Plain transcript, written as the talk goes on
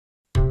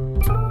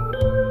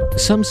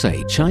Some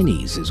say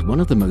Chinese is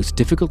one of the most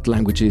difficult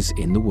languages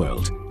in the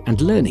world,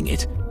 and learning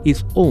it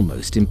is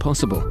almost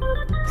impossible.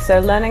 So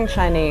learning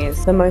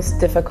Chinese, the most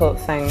difficult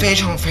thing. 非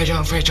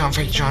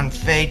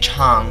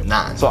常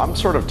难. So I'm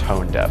sort of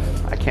tone deaf.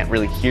 I can't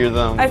really hear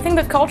them. I think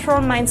the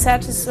cultural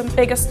mindset is the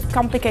biggest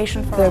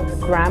complication for The us.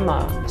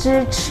 grammar.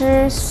 知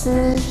吃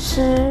思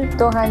吃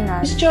都还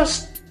难。 It's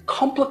just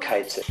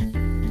complicated.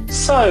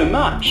 So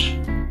much.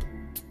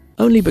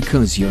 Only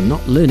because you're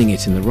not learning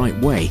it in the right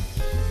way.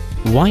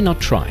 Why not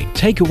try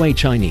Takeaway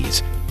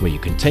Chinese, where you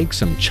can take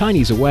some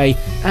Chinese away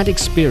and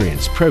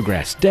experience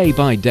progress day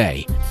by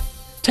day.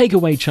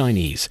 Takeaway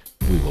Chinese,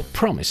 we will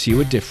promise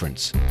you a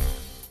difference.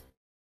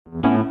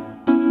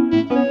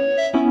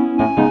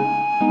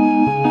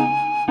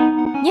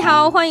 你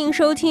好，欢迎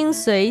收听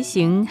随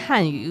行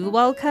汉语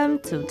Welcome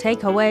to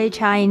Takeaway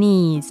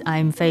Chinese.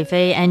 I'm Fei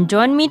Fei, and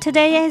join me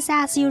today is,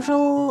 as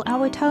usual,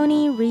 our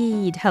Tony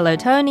Reed. Hello,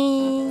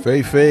 Tony.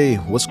 Fei Fei,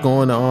 what's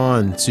going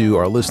on to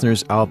our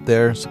listeners out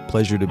there? It's a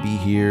pleasure to be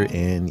here,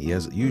 and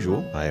as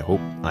usual, I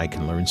hope I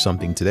can learn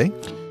something today.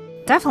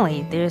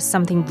 Definitely, there's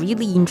something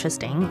really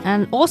interesting,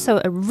 and also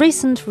a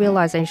recent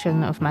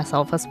realization of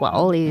myself as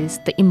well is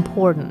the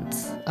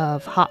importance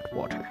of hot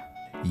water.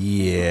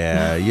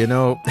 Yeah, you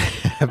know,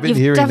 I've been You've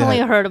hearing definitely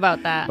that. heard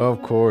about that.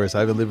 Of course,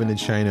 I've been living in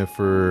China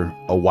for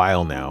a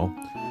while now,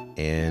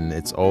 and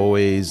it's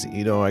always,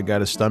 you know, I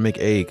got a stomach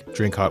ache,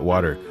 drink hot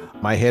water.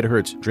 My head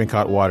hurts, drink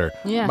hot water.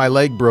 Yeah. My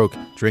leg broke,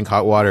 drink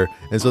hot water.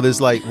 And so there's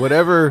like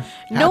whatever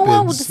No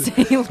one would happens,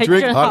 say like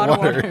drink hot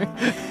water.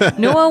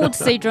 No one would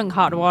say drink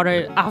hot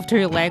water after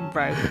your leg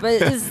broke. But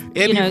it's,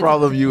 Any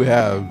problem you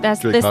have,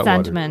 that's drink the hot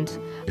sentiment.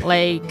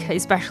 Like,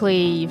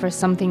 especially if there's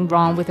something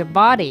wrong with your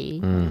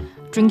body,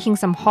 drinking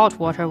some hot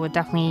water would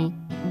definitely,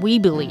 we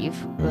believe,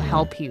 will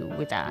help you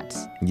with that.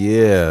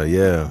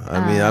 Yeah. I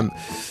mean,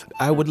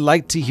 I would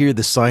like to hear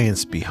the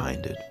science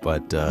behind it,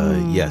 but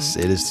yes,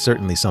 it is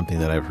certainly something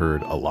that I've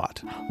heard a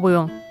lot.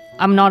 Well,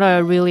 I'm not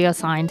really a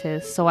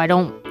scientist, so I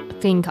don't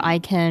think I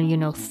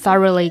can,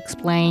 thoroughly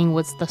explain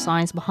what's the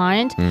science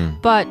behind.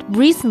 But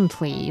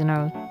recently,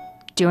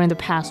 during the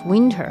past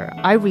winter,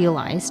 I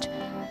realized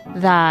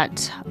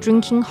that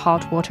drinking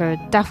hot water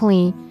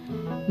definitely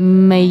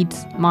made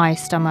my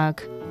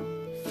stomach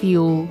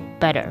feel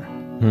better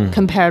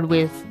compared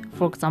with,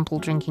 for example,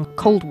 drinking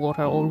cold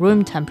water or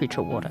room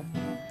temperature water.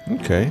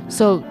 Okay.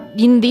 So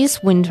in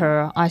this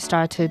winter, I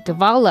started to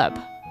develop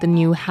the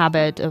new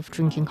habit of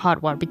drinking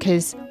hot water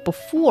because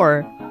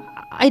before,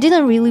 I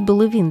didn't really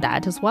believe in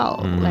that as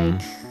well.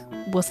 Like,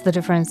 what's the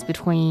difference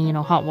between,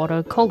 hot water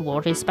and cold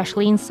water,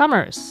 especially in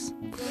summers?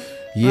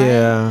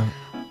 Yeah.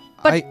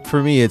 But-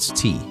 For me, it's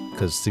tea.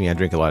 Because to me, I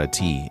drink a lot of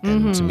tea.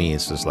 And to me,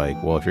 it's just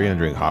like, well, if you're going to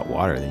drink hot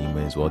water, then you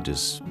may as well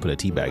just put a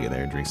tea bag in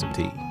there and drink some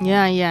tea.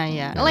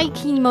 Yeah.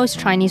 Like in most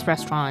Chinese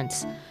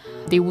restaurants,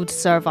 they would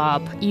serve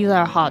up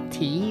either hot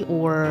tea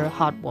or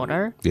hot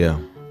water. Yeah.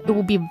 It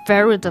would be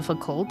very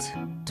difficult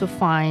to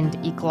find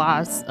a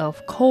glass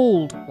of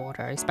cold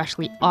water,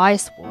 especially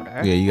ice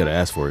water. Yeah, you got to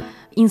ask for it.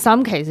 In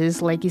some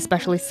cases, like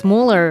especially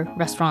smaller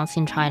restaurants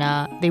in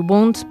China, they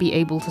won't be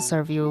able to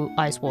serve you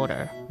ice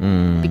water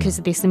because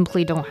they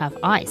simply don't have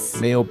ice.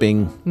 没有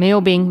冰. 没有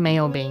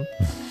冰.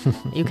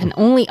 You can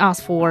only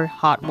ask for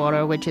hot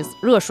water, which is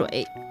热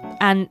水.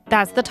 And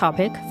that's the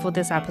topic for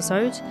this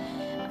episode.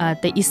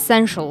 The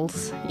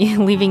essentials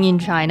in living in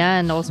China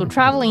and also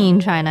traveling in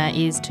China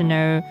is to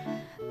know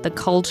the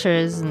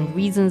cultures and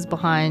reasons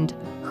behind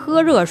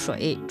喝热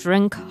水,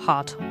 drink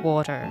hot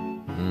water.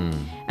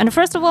 And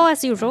first of all,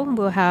 as usual,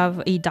 we'll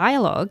have a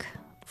dialogue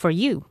for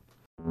you.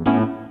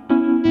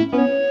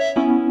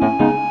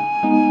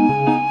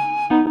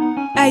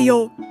 哎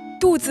呦，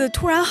肚子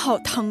突然好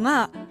疼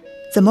啊！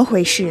怎么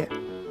回事？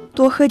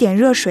多喝点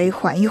热水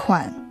缓一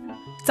缓。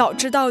早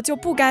知道就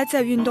不该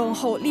在运动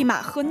后立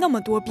马喝那么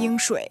多冰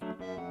水。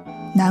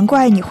难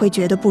怪你会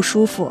觉得不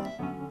舒服。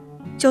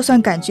就算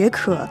感觉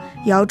渴，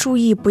也要注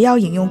意不要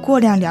饮用过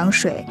量凉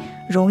水，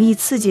容易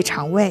刺激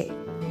肠胃。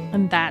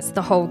 And that's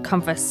the whole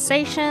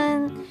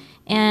conversation.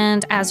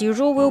 And as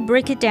usual, we'll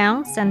break it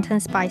down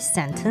sentence by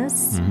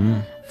sentence.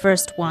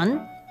 First one,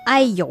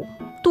 哎呦，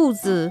肚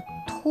子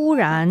突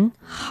然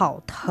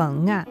好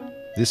疼啊。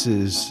 This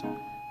is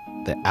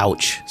the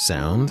ouch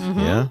sound.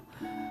 Yeah.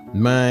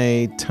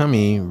 My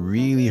tummy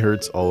really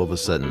hurts all of a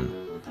sudden.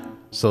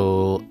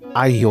 So,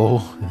 哎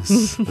呦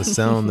is the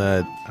sound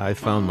that I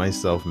found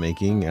myself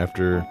making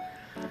after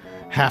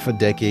half a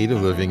decade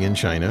of living in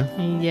China.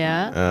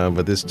 Yeah.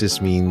 But this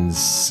just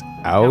means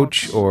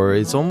ouch, or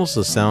it's almost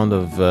a sound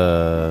of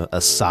a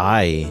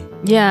sigh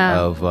Yeah.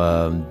 of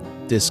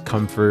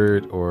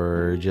discomfort,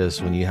 or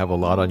just when you have a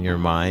lot on your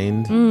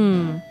mind.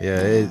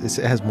 Yeah, it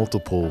has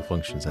multiple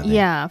functions, I think.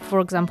 Yeah, for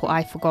example,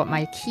 I forgot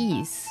my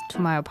keys to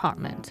my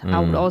apartment. I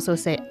would also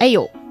say 哎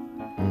呦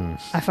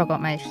I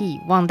forgot my key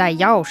忘带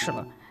钥匙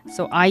了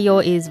So 哎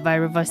呦 is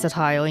very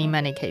versatile in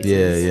many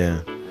cases.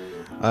 Yeah.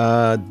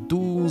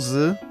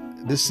 Dùzi,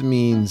 this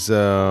means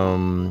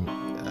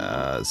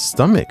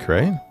stomach,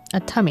 right? A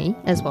tummy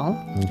as well.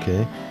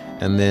 Okay.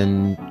 And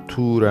then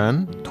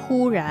tūrán,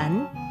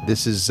 tūrán.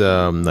 this is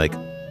like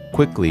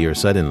quickly or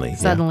suddenly.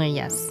 Suddenly,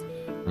 yes.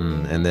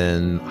 And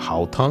then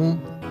好疼,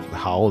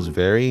 hao is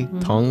very,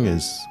 tongue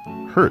is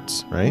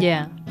hurts, right?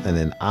 Yeah. And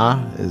then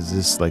is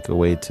this like a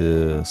way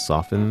to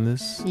soften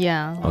this?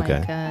 Yeah, Okay.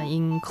 like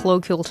in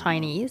colloquial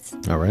Chinese.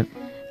 All right.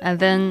 And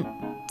then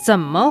怎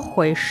么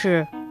回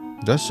事?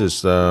 That's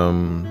just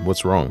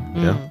what's wrong.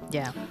 Yeah.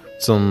 Yeah.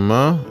 怎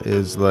么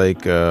is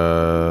like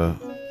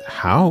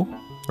how,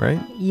 right?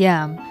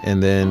 Yeah.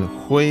 And then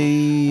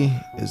会,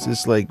 is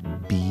this like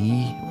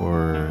be,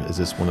 or is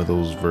this one of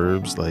those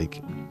verbs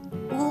like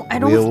Well,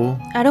 will?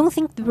 I don't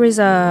think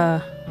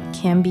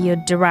can be a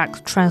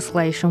direct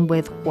translation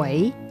with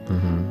回.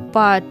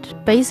 But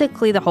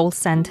basically the whole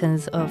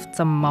sentence of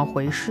怎么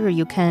回事,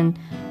 you can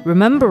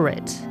remember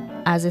it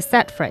as a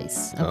set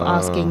phrase of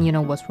asking,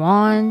 what's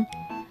wrong.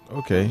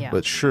 Okay, Yeah.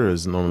 but sure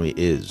is normally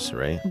is,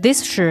 right?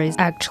 This sure is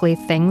actually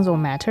things or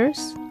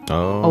matters.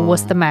 Oh. Or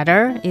what's the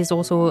matter is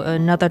also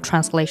another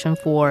translation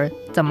for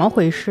怎么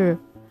回事.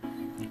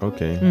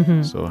 Okay.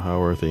 So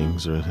how are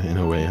things in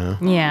a way, huh?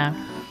 Yeah.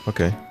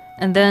 Okay.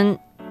 And then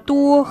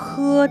多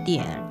喝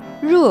点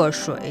热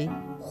水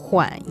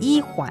缓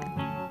一缓.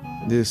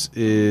 This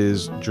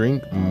is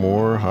drink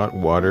more hot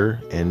water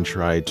and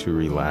try to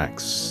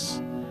relax.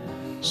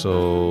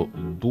 So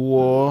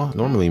多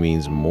normally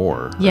means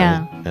more.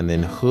 Yeah. Right? And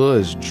then 喝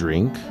is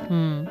drink.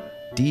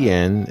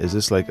 diǎn, is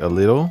this like a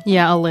little?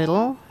 Yeah, a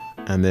little.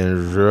 And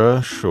then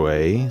热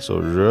水, so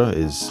热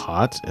is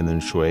hot, and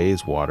then 水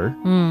is water.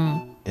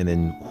 And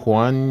then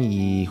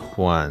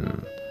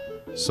huǎnyīhuǎn.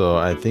 So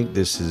I think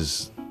this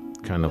is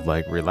kind of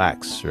like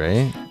relax,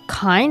 right?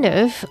 Kind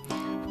of.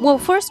 Well,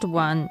 first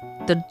one,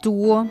 the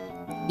多,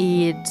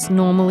 it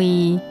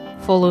normally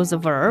follows a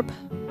verb.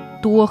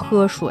 多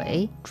喝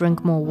水,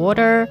 drink more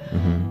water.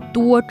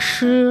 多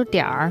吃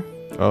点儿.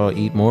 Oh,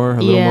 eat more,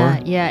 a little more?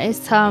 Yeah,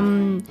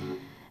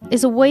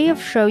 it's a way of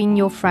showing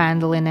your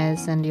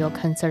friendliness and your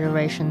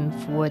consideration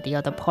for the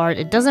other part.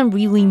 It doesn't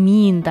really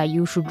mean that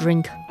you should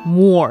drink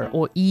more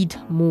or eat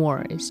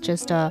more. It's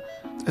just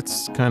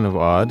That's kind of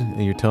odd.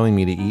 You're telling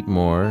me to eat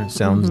more.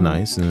 Sounds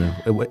nice. And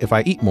if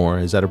I eat more,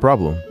 is that a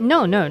problem?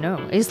 No.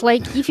 It's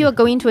like if you're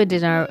going to a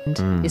dinner,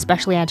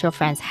 especially at your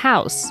friend's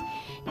house,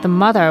 the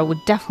mother would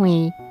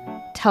definitely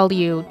tell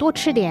you 多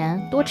吃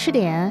点, 多吃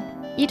点,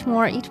 eat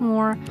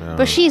more.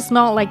 But she's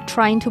not like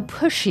trying to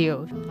push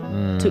you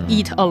to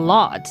eat a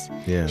lot.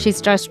 Yeah.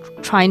 She's just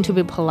trying to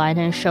be polite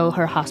and show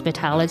her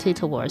hospitality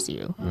towards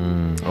you.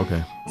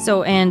 Okay.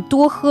 So, and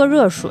多喝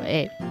热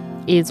水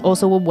is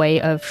also a way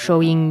of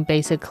showing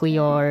basically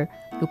you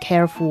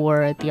care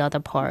for the other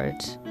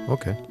part.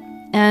 Okay.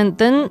 And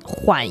then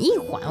缓一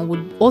缓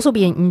would also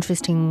be an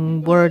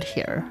interesting word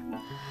here.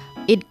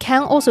 It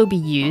can also be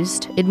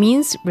used. It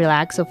means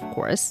relax, of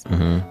course,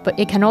 but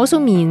it can also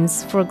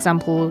means, for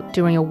example,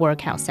 during your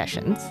workout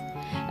sessions,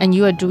 and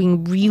you are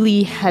doing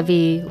really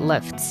heavy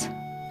lifts.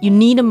 You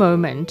need a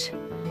moment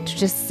to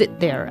just sit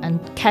there and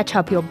catch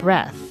up your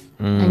breath,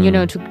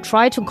 and to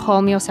try to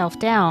calm yourself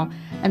down.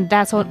 And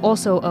that's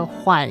also a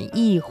缓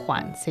一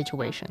缓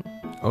situation.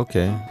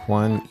 Okay.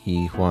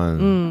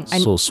 huǎnyīhuǎn.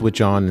 So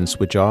switch on and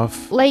switch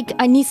off? Like,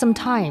 I need some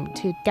time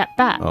to get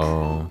back.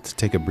 Oh, to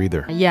take a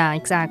breather. Yeah,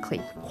 exactly.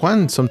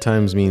 缓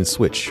sometimes means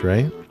switch,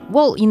 right?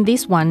 Well, in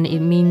this one, it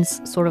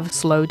means sort of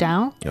slow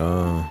down.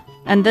 Oh.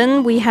 And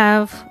then we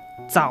have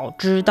早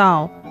知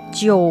道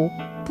就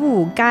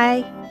不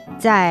该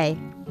在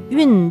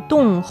运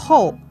动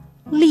后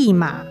立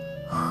马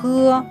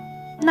喝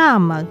那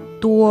么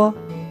多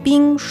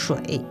冰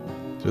水.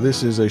 So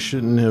this is, I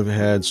shouldn't have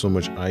had so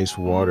much ice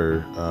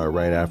water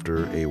right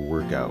after a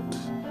workout.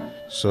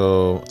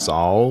 So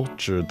早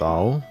知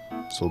道.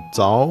 So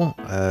早,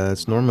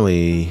 it's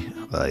normally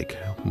like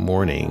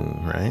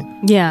morning, right?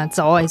 Yeah,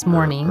 早 is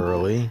morning.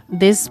 Early.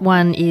 This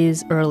one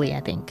is early,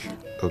 I think.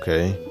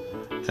 Okay.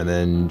 And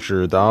then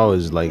知道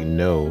is like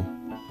know,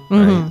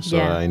 right? So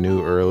yeah. I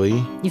knew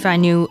early. If I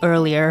knew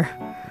earlier.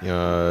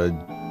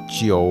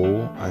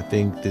 久, I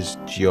think this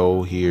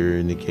久 here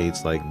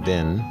indicates like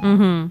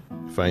then.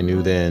 If I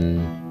knew then,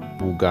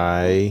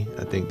 bùgāi,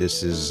 I think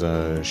this is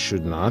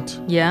should not.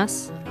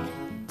 Yes.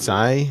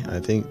 在,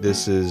 I think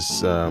this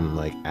is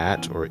like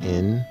at or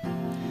in.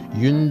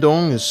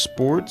 Yùndòng is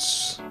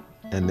sports.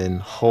 And then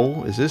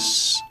ho, is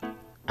this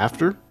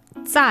after?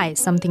 在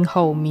something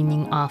后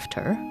meaning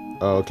after.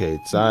 Oh, okay,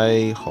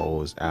 在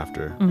后 is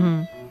after.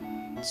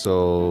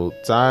 So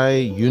在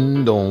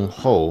运动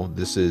后,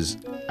 this is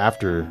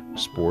after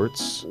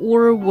sports.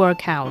 Or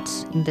workout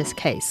in this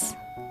case.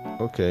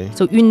 Okay.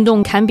 So 运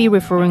动 can be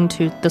referring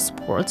to the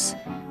sports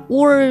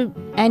or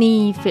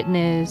any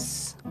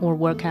fitness or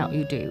workout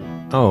you do.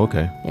 Oh,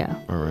 okay. Yeah.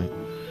 All right.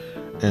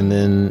 And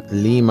then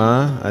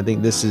lìmǎ, I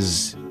think this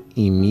is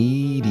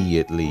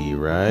immediately,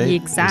 right?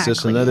 Exactly. Is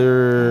this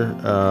another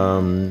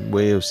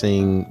way of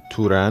saying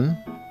tūrán?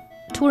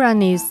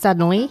 Tūrán is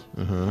suddenly.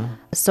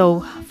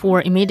 So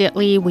for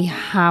immediately, we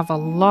have a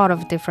lot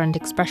of different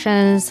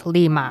expressions.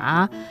 立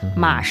马,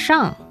 马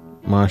上.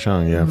 马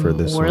上, yeah, for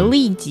this or one.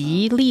 立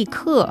即, 立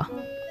刻.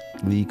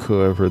 立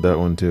刻, I've heard that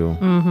one too.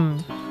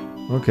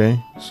 Okay,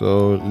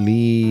 so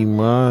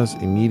lìmǎ is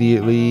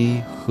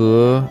immediately,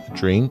 he,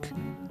 drink,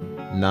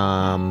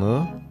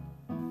 nàme,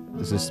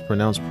 is this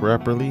pronounced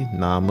properly?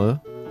 Nàme.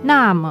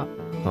 Nàme.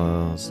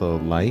 So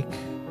like.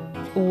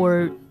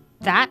 Or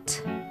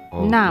that.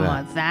 Oh,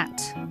 Nàme,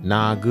 that.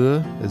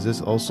 Nāge, is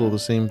this also the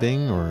same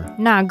thing or?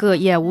 那个,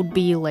 yeah, would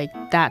be like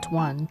that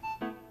one.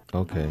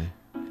 Okay.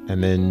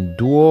 And then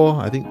duo,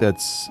 I think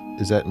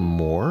is that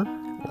more?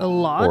 A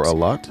lot. Or a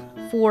lot?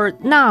 For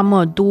那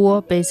么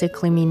多,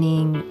 basically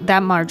meaning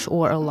that much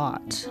or a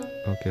lot.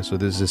 Okay, so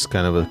this is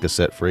kind of like a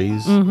set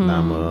phrase.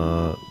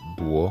 Nàme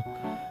duo.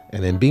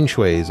 And then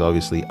bīngshuǐ is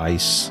obviously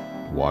ice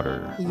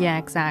water. Yeah,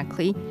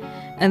 exactly.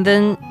 And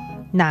then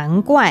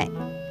难怪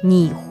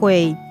你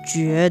会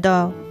觉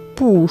得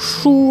不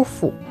舒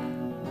服.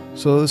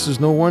 So this is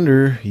no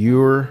wonder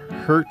you're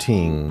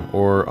hurting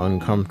or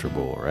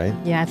uncomfortable, right?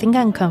 Yeah, I think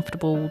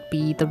uncomfortable would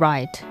be the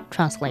right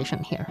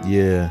translation here.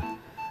 Yeah.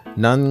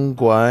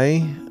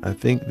 Nánguài, I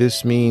think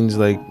this means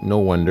like no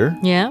wonder.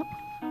 Yeah.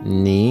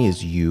 Ni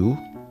is you.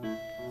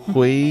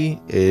 Hui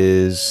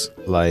is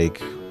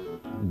like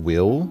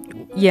will.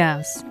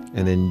 Yes.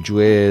 And then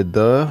juéde,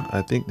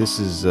 I think this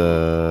is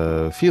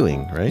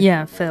feeling, right?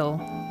 Yeah, feel.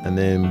 And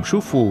then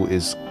shūfu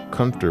is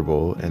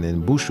comfortable, and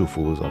then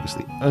shūfu is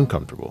obviously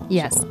uncomfortable.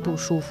 Yes, so. 不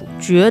舒服，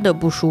觉得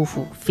不舒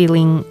服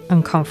feeling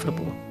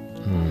uncomfortable.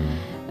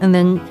 And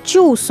then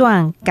就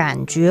算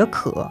感觉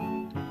渴，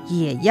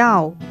也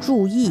要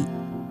注意，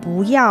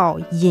不要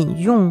饮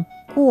用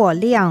过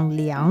量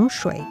凉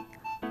水，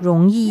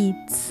容易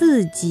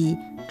刺激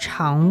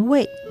肠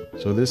胃。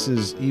 So this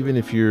is, even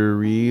if you're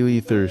really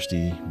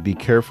thirsty, be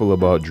careful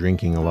about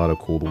drinking a lot of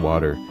cold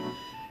water.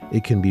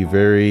 It can be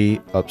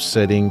very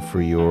upsetting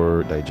for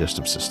your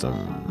digestive system.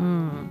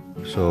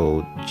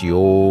 So,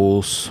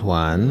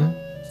 Jiùsuàn.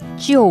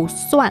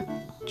 Jiùsuàn.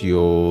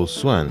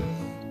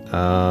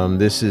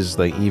 This is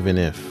like even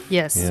if.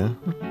 Yes. Yeah.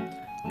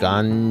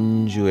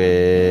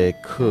 gǎnjué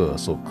ke.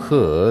 So,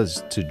 ke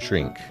is to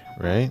drink,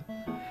 right?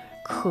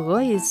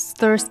 渴 is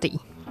thirsty.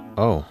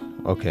 Oh,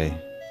 okay.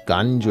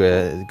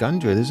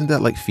 Gǎnjué, isn't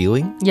that like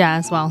feeling? Yeah,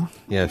 as well.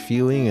 Yeah,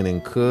 feeling, and then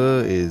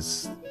ke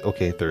is,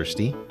 okay,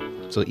 thirsty.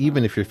 So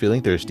even if you're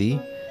feeling thirsty,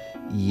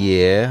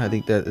 yeah, I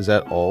think is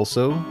that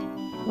also?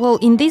 Well,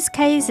 in this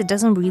case, it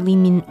doesn't really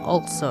mean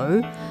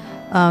also.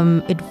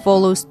 It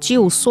follows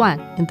就算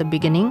in the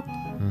beginning,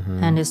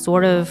 and it's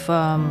sort of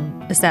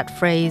is that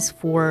phrase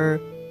for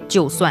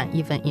就算,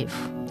 even if.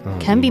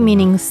 Can be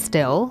meaning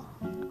still.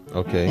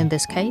 Okay. In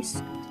this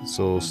case.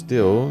 So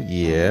still,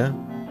 yeah.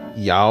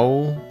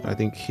 Yao, I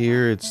think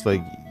here it's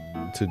like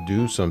to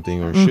do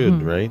something or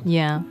should, right?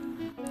 Yeah.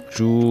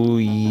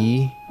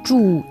 Zhùyì.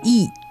 注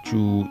意.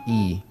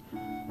 Zhùyì.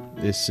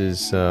 This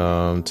is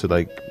to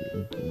like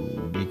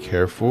be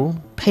careful.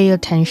 Pay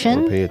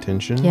attention. Or pay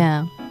attention.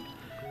 Yeah.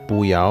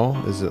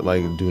 Bùyào, is it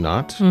like do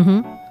not?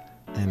 And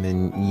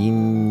then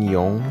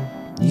yǐnyòng.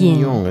 Yin.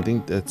 Yǐnyòng, I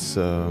think that's,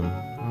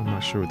 I'm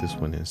not sure what this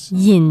one is.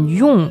 饮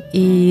用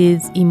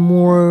is a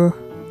more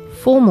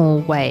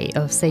formal way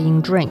of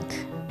saying drink.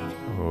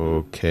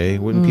 Okay.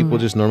 Wouldn't people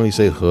just normally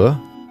say he?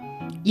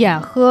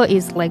 Yeah, he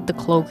is like the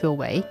colloquial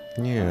way.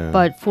 Yeah.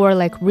 But for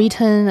like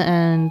written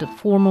and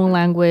formal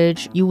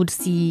language, you would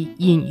see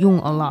饮用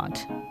a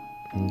lot.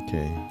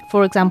 Okay.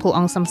 For example,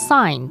 on some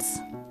signs,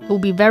 it will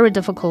be very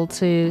difficult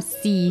to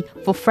see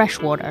for fresh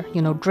water,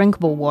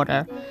 drinkable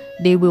water.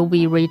 They will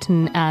be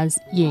written as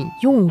饮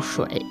用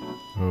水.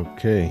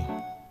 Okay.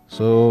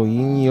 So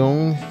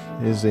yīnyòng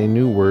is a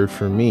new word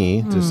for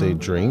me to say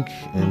drink,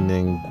 and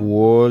then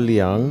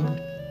guòliàng,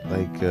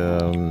 like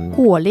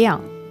过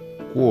量.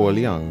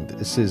 guòliàng.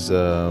 This is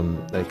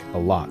like a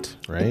lot,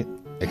 right?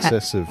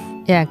 Excessive.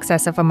 Yeah,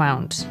 excessive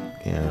amount.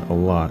 Yeah, a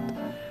lot.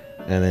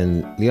 And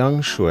then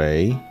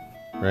liángshuǐ,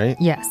 right?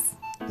 Yes.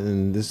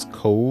 And this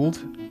cold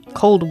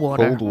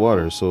water. Cold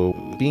water. So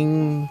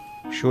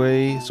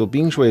bīngshuǐ. So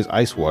bīngshuǐ is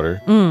ice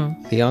water.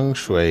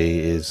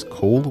 Liángshuǐ is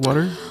cold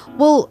water.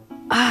 Well,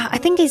 I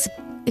think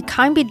it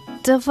can be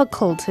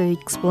difficult to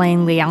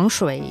explain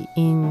liángshuǐ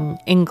in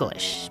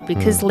English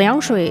because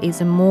liángshuǐ is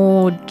a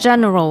more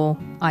general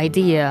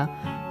idea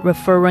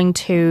referring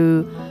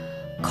to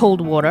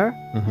cold water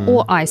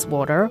or ice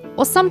water,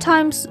 or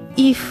sometimes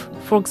if,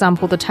 for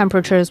example, the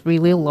temperature is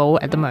really low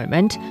at the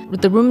moment,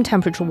 the room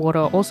temperature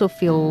water also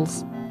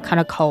feels kind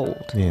of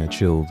cold. Yeah,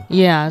 chilled.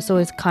 Yeah, so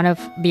it's kind of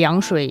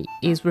凉水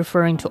is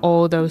referring to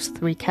all those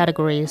three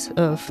categories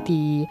of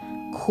the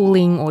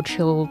cooling or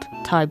chilled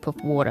type of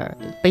water.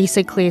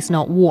 Basically, it's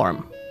not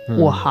warm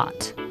or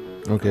hot.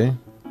 Okay.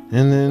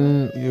 And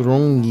then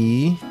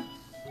róngyì,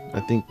 I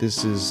think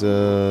this is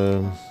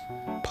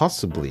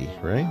possibly,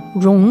 right?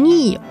 容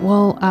易,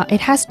 well,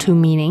 it has two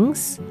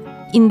meanings.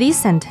 In this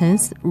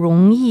sentence,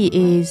 容易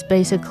is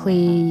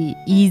basically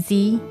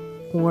easy,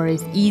 or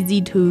it's easy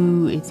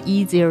to, it's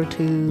easier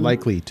to.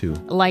 Likely to.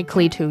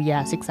 Likely to,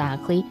 yes,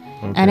 exactly.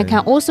 And it can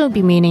also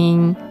be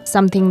meaning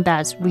something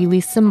that's really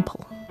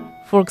simple.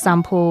 For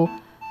example,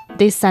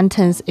 this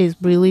sentence is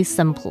really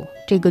simple.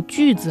 这个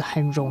句子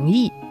很容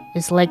易.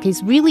 It's like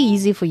it's really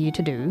easy for you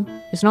to do.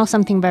 It's not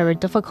something very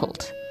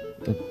difficult.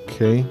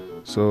 Okay.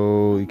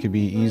 So it could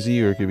be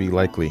easy or it could be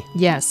likely.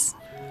 Yes.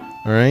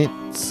 All right.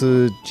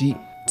 刺激.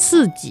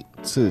 刺激.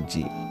 刺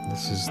激.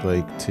 This is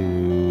like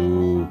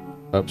to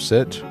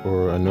upset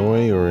or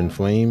annoy or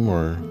inflame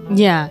or...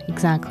 Yeah,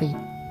 exactly.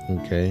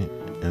 Okay.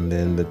 And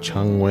then the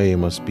changwei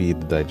must be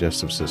the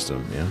digestive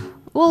system, yeah?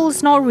 Well,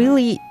 it's not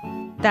really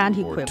that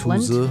Or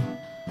equivalent. 肚子.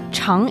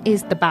 Chang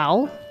is the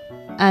bowel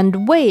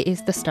and wei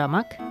is the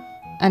stomach.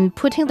 And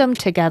putting them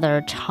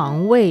together,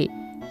 肠胃,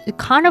 it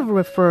kind of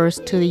refers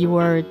to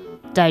your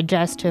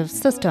digestive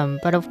system.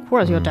 But of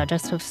course, your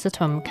digestive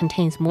system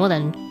contains more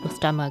than your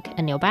stomach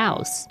and your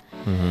bowels.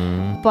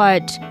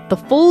 But the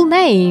full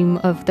name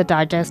of the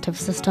digestive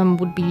system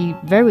would be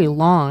very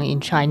long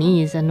in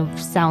Chinese and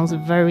sounds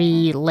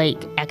very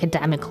like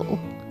academical.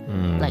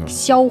 Like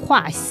消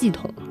化系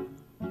统.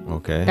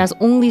 Okay. That's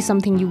only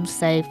something you would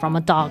say from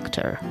a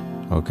doctor.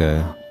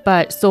 Okay.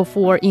 But so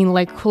for in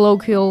like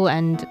colloquial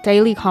and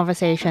daily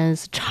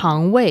conversations,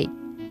 肠胃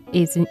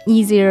is an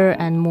easier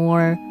and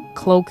more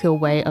colloquial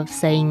way of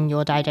saying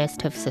your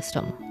digestive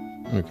system.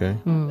 Okay.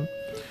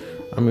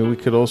 I mean, we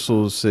could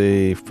also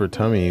say, for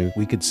tummy,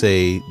 we could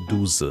say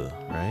肚子,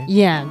 right?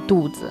 Yeah,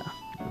 肚子.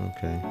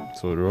 Okay.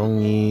 So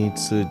容易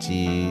刺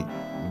激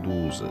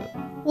肚子.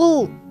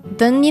 Well,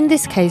 then in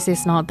this case,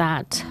 it's not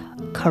that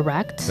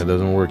correct. That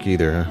doesn't work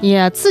either, huh?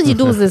 Yeah, 刺激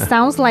肚子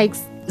sounds like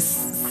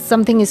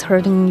something is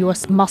hurting your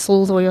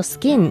muscles or your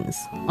skins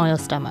on your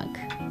stomach.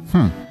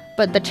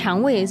 But the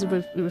肠胃 is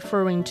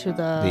referring to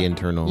the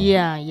internal.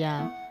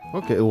 Yeah.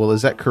 Okay, well,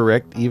 is that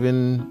correct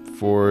even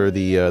for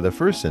the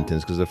first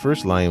sentence? Because the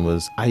first line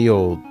was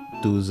Āiyō,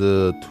 肚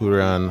子突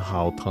然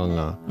好疼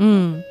啊.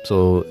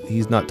 So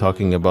he's not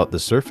talking about the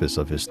surface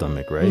of his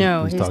stomach, right?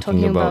 No, he's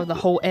talking about the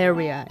whole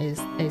area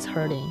is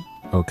hurting.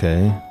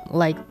 Okay.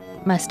 Like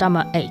my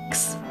stomach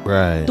aches.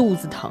 Right. 肚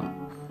子疼.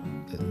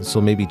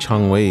 So maybe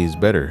changwei is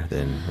better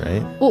then,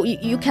 right? Well,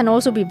 you can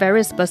also be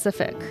very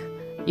specific.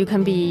 You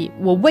can be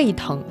我胃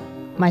疼,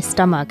 my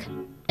stomach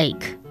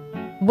ache.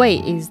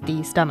 胃 is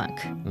the stomach.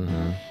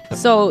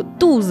 So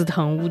肚子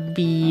疼 would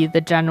be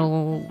the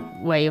general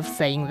way of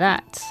saying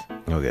that.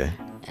 Okay.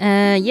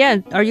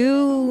 Yeah, are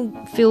you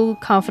feel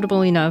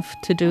comfortable enough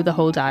to do the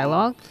whole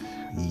dialogue?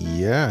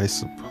 Yeah, I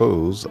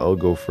suppose I'll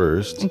go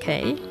first.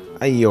 Okay.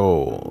 哎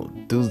呦，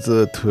肚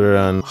子突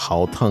然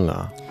好疼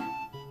啊！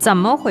怎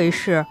么回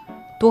事？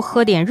多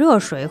喝点热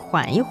水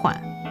缓一缓。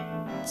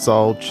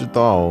早知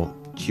道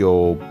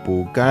就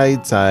不该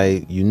在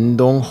运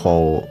动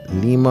后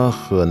立马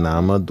喝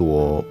那么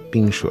多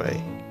冰水。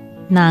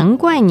难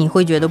怪你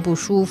会觉得不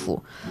舒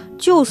服，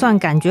就算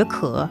感觉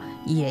渴，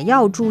也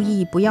要注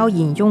意不要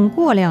饮用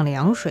过量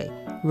凉水，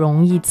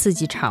容易刺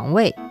激肠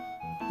胃。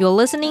You're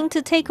listening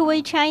to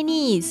Takeaway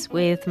Chinese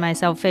with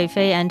myself,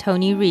 Feifei, and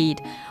Tony Reed.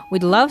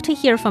 We'd love to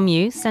hear from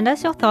you. Send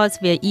us your thoughts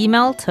via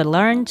email to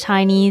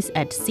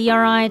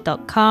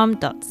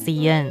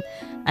learnchinese@cri.com.cn.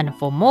 And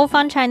for more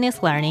fun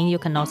Chinese learning, you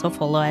can also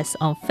follow us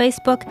on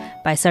Facebook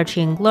by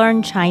searching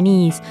Learn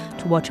Chinese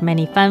to watch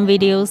many fun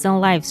videos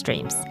and live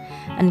streams.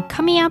 And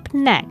coming up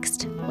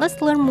next,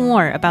 let's learn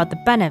more about the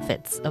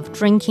benefits of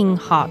drinking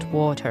hot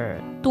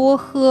water. 多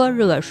喝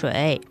热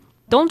水.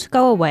 Don't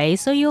go away,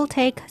 so you'll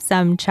take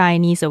some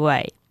Chinese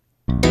away.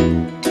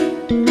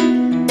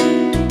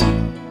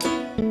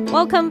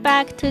 Welcome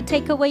back to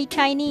Takeaway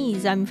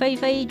Chinese. I'm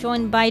Feifei,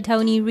 joined by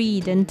Tony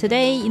Reed. And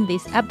today, in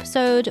this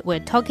episode, we're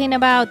talking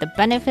about the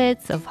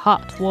benefits of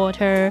hot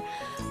water,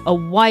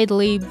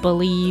 widely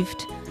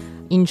believed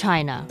in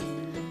China.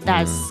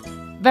 That's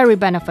very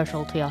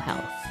beneficial to your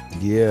health.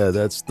 Yeah,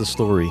 that's the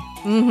story.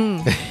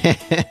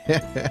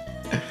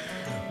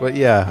 But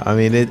yeah, I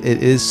mean, it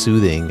is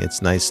soothing.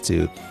 It's nice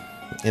to...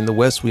 In the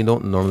West, we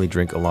don't normally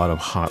drink a lot of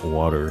hot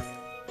water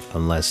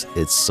unless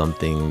it's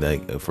something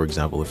like, for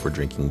example, if we're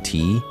drinking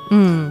tea,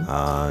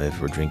 if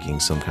we're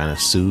drinking some kind of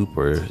soup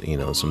or,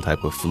 some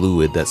type of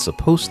fluid that's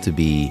supposed to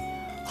be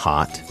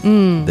hot,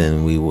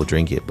 then we will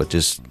drink it. But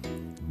just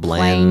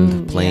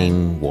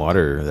plain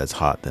water that's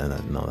hot, then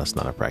no, that's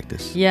not a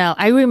practice. Yeah,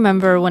 I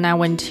remember when I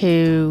went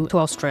to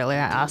Australia,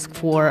 I asked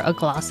for a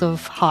glass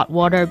of hot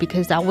water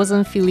because I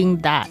wasn't feeling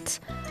that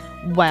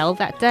well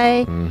that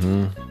day.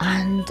 And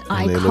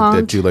they looked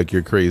at you like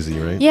you're crazy,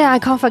 right? Yeah, I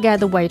can't forget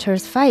the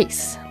waiter's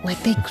face.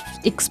 Like the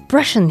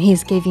expression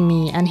he's giving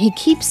me. And he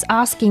keeps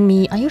asking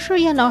me, are you sure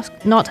you're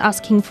not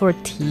asking for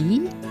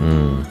tea?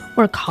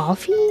 Or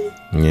coffee?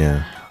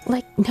 Yeah.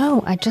 Like,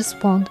 no, I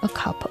just want a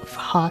cup of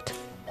hot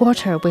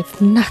water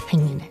with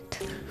nothing in it.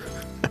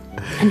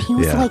 And he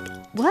was like,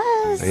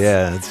 what?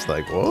 Yeah, it's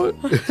like, what?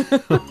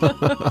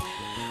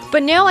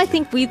 But now I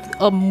think with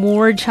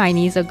more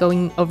Chinese are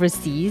going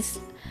overseas,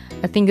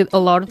 I think a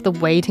lot of the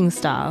waiting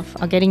staff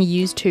are getting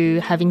used to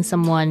having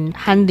someone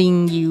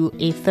handing you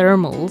a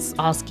thermos,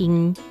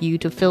 asking you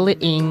to fill it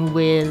in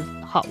with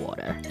hot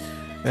water.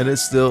 And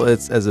it's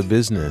as a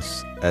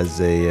business,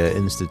 as a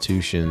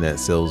institution that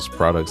sells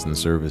products and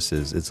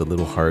services, it's a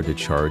little hard to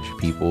charge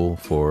people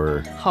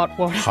for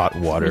Hot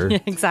water. Yeah,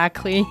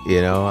 Exactly.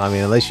 You know, I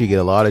mean, unless you get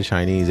a lot of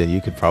Chinese, and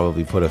you could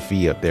probably put a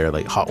fee up there,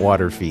 like hot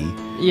water fee.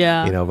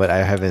 Yeah. You know, but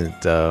I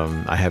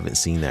haven't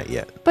seen that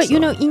yet. But so. you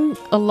know, in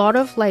a lot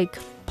of like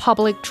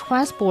public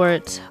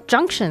transport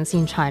junctions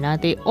in China,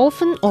 they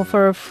often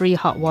offer free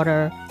hot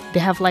water. They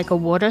have like a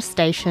water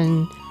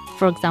station,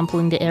 for example,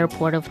 in the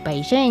airport of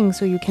Beijing,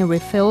 so you can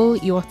refill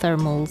your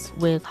thermals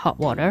with hot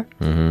water.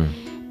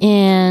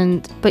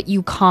 But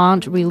you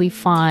can't really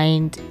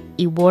find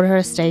a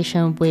water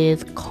station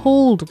with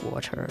cold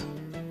water.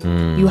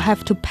 You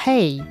have to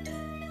pay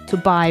to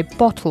buy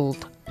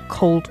bottled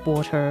cold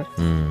water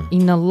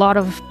in a lot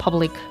of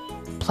public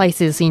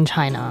places in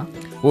China.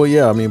 Well,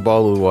 yeah, I mean,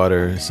 bottled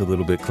water is a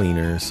little bit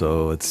cleaner,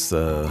 so it's, you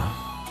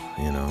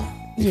know,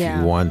 if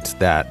you want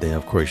that, then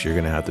of course you're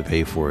going to have to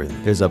pay for it.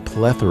 There's a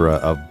plethora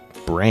of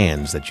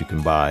brands that you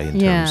can buy in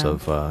terms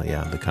of,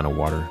 the kind of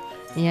water.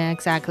 Yeah,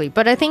 exactly.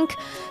 But I think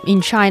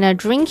in China,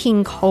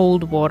 drinking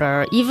cold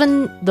water,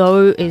 even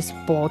though it's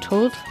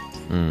bottled,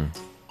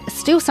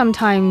 still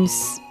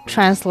sometimes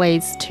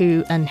translates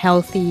to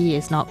unhealthy,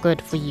 is not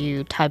good for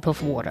you type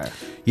of water.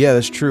 Yeah,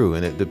 that's true.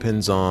 And it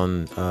depends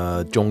on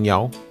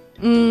zhongyao.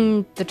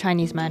 The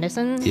Chinese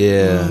medicine.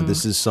 Yeah,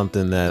 this is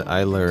something that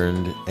I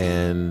learned.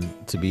 And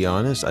to be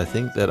honest, I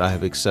think that I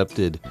have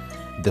accepted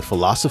the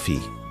philosophy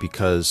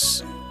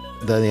because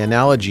the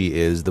analogy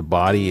is the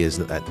body is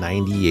at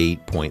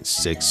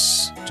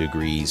 98.6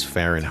 degrees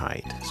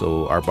Fahrenheit.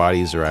 So our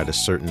bodies are at a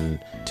certain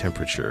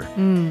temperature.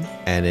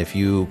 And if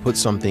you put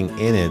something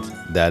in it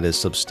that is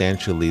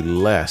substantially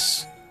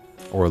less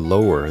or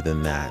lower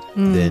than that,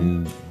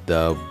 then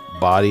the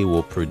body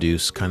will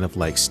produce kind of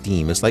like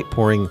steam. It's like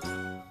pouring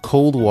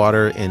cold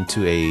water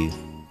into a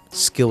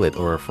skillet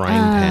or a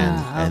frying pan.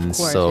 And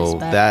so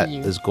that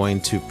is going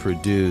to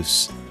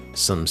produce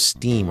some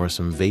steam or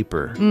some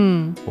vapor.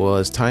 Well,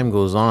 as time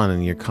goes on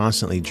and you're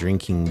constantly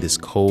drinking this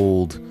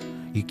cold,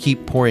 you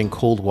keep pouring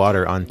cold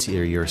water onto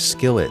your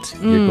skillet,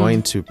 you're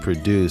going to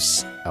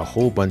produce a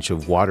whole bunch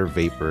of water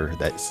vapor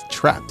that's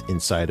trapped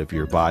inside of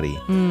your body,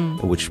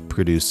 which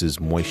produces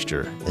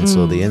moisture. And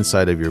so the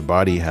inside of your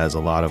body has a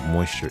lot of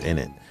moisture in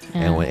it.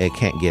 And when it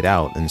can't get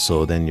out, and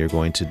so then you're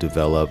going to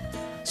develop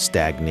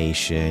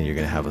stagnation, you're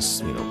going to have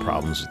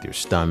problems with your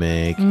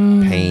stomach,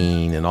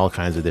 pain, and all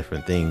kinds of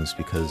different things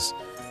because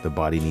the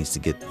body needs to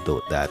get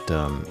that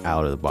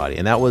out of the body.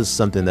 And that was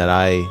something that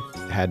I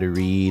had to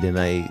read, and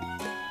I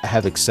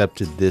have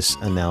accepted this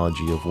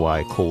analogy of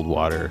why cold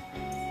water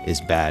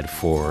is bad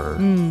for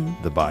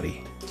the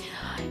body.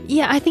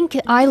 Yeah, I think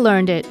I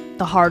learned it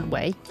the hard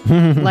way.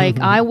 Like,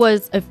 I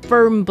was a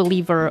firm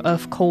believer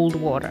of cold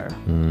water.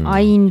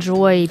 I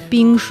enjoy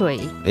冰水.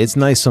 It's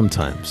nice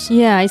sometimes.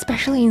 Yeah,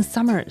 especially in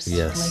summers.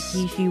 Yes.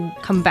 Like, if you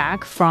come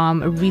back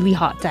from a really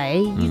hot day,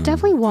 you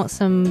definitely want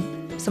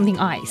something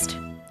iced.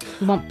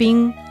 You want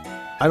冰.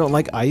 I don't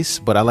like ice,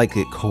 but I like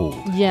it cold.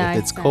 Yeah, if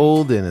it's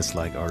cold, then it's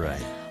like, all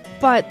right.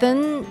 But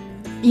then,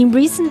 in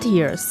recent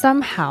years,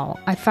 somehow,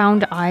 I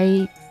found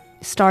I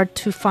start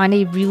to find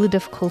it really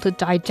difficult to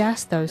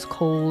digest those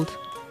cold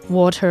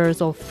waters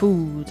or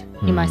food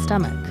in my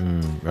stomach.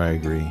 I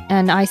agree.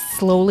 And I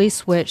slowly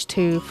switched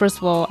to, first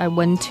of all, I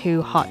went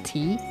to hot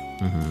tea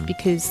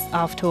because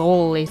after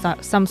all, it's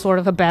some sort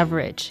of a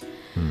beverage.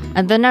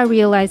 And then I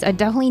realized I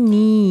definitely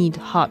need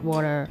hot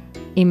water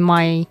in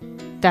my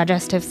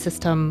digestive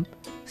system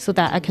so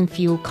that I can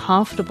feel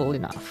comfortable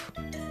enough.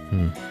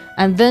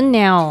 And then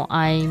now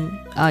I'm,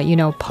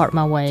 part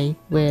my way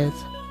with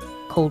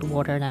cold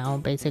water now,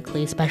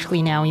 basically,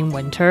 especially now in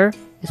winter.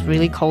 It's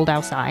really cold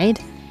outside.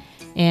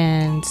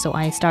 And so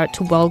I start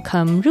to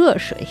welcome 热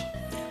水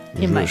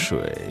in my, 热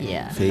水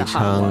the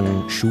hot water. 非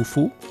常舒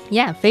服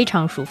Yeah, 非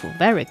常舒服,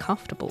 very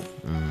comfortable.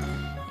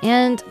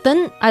 And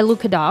then I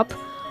look it up.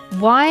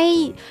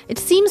 Why it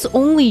seems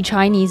only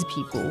Chinese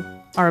people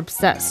are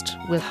obsessed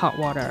with hot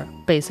water,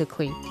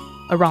 basically,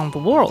 around the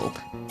world.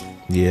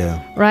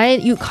 Yeah.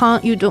 Right? You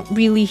don't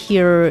really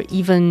hear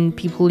even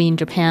people in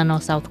Japan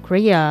or South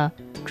Korea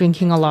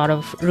drinking a lot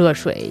of 热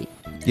水.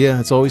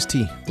 Yeah, it's always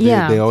tea.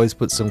 They always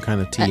put some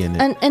kind of tea in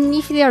it. And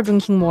if they are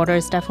drinking water,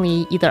 it's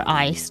definitely either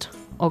iced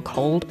or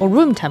cold or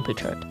room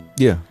temperature.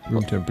 Yeah,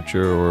 room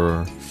temperature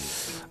or...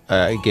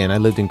 again, I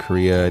lived in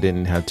Korea. I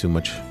didn't have too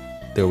much...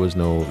 There was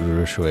no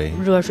热水.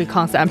 热水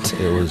concept.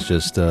 It was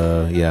just,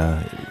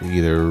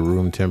 either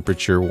room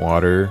temperature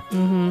water.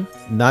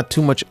 Not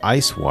too much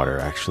ice water,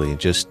 actually.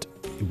 Just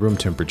room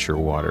temperature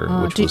water,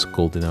 which was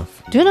cold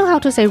enough. Do you know how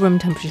to say room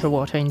temperature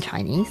water in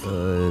Chinese?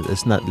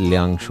 It's not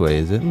liángshuǐ,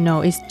 is it?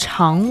 No, it's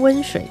常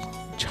温水.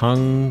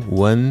 常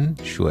温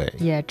水.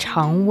 Yeah,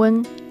 常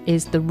温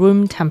is the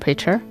room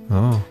temperature.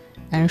 Oh.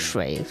 And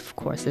水, of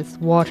course, is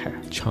water.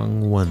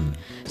 常温.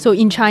 So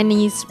in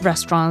Chinese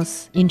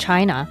restaurants in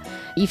China,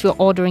 if you're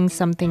ordering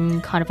something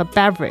kind of a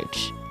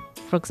beverage,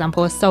 for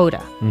example, a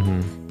soda,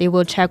 they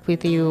will check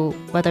with you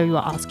whether you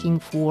are asking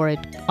for it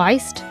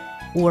iced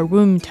or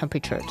room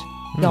temperatured.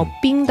 要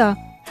冰的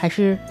还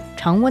是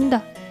常温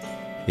的?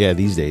 Yeah,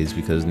 these days,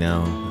 because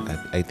now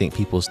I think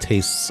people's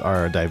tastes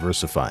are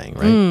diversifying,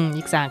 right?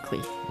 Exactly.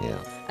 Yeah.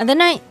 And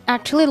then I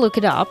actually look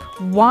it up.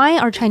 Why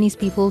are Chinese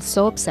people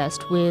so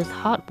obsessed with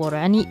hot water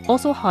and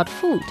also hot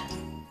food?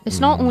 It's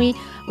not only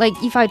like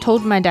if I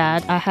told my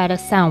dad I had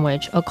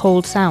a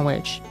cold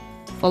sandwich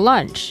for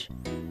lunch,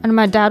 and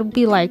my dad would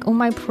be like, oh,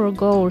 my poor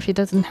girl, she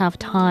doesn't have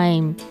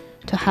time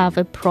to have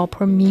a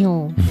proper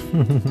meal.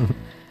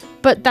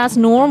 But that's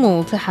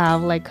normal to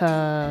have like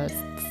a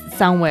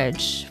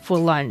sandwich for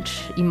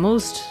lunch in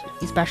most,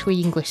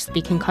 especially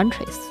English-speaking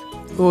countries.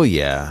 Oh,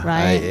 yeah.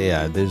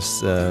 Right?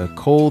 There's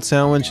cold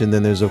sandwich, and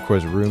then there's, of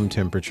course, room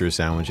temperature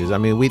sandwiches. I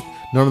mean, we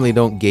normally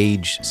don't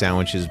gauge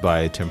sandwiches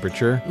by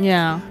temperature.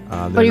 Yeah.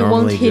 But you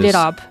won't heat it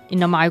up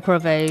in a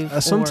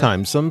microwave?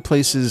 Sometimes. Some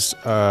places,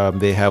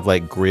 they have,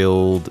 like,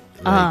 grilled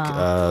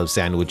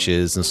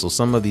sandwiches, and so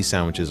some of these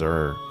sandwiches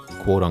are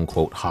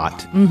quote-unquote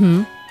hot,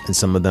 and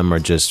some of them are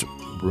just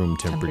room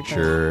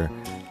temperature.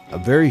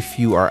 Very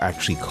few are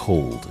actually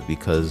cold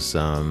because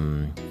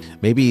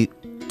maybe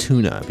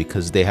tuna,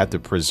 because they have to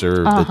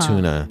preserve the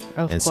tuna,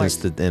 and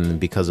then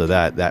because of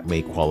that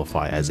may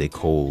qualify as a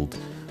cold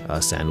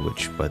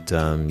sandwich. But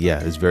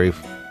it's very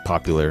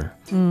popular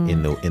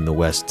in the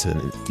West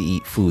to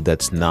eat food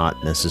that's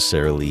not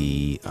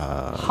necessarily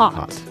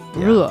hot.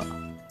 Yeah.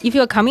 If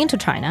you're coming to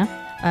China,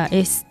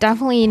 it's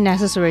definitely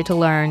necessary to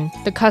learn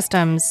the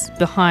customs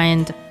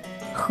behind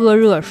喝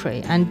热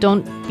水, and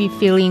don't be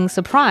feeling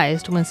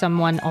surprised when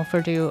someone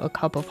offered you a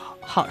cup of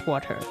hot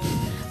water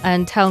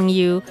and telling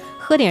you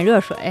喝点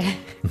热水.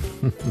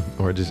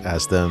 Or just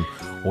ask them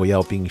我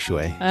要冰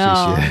水, 谢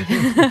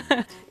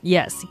谢.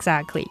 Yes,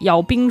 exactly.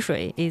 要冰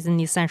水 is an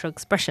essential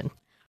expression.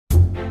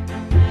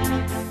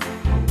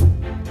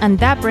 And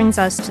that brings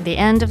us to the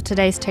end of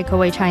today's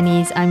Takeaway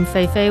Chinese. I'm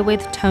Fei Fei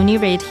with Tony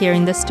Reid here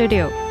in the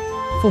studio.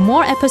 For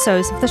more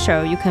episodes of the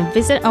show, you can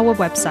visit our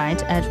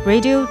website at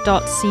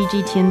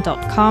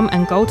radio.cgtn.com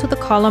and go to the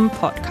column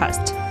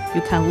podcast.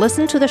 You can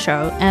listen to the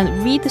show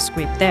and read the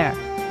script there.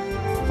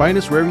 Find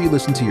us wherever you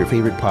listen to your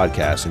favorite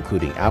podcasts,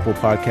 including Apple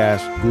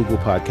Podcasts, Google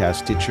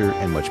Podcasts, Stitcher,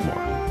 and much more.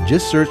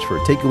 Just search for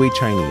Takeaway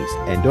Chinese,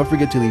 and don't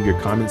forget to leave your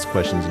comments,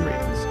 questions, and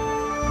ratings.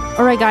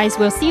 All right, guys,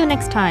 we'll see you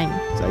next time.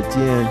 再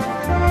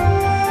见.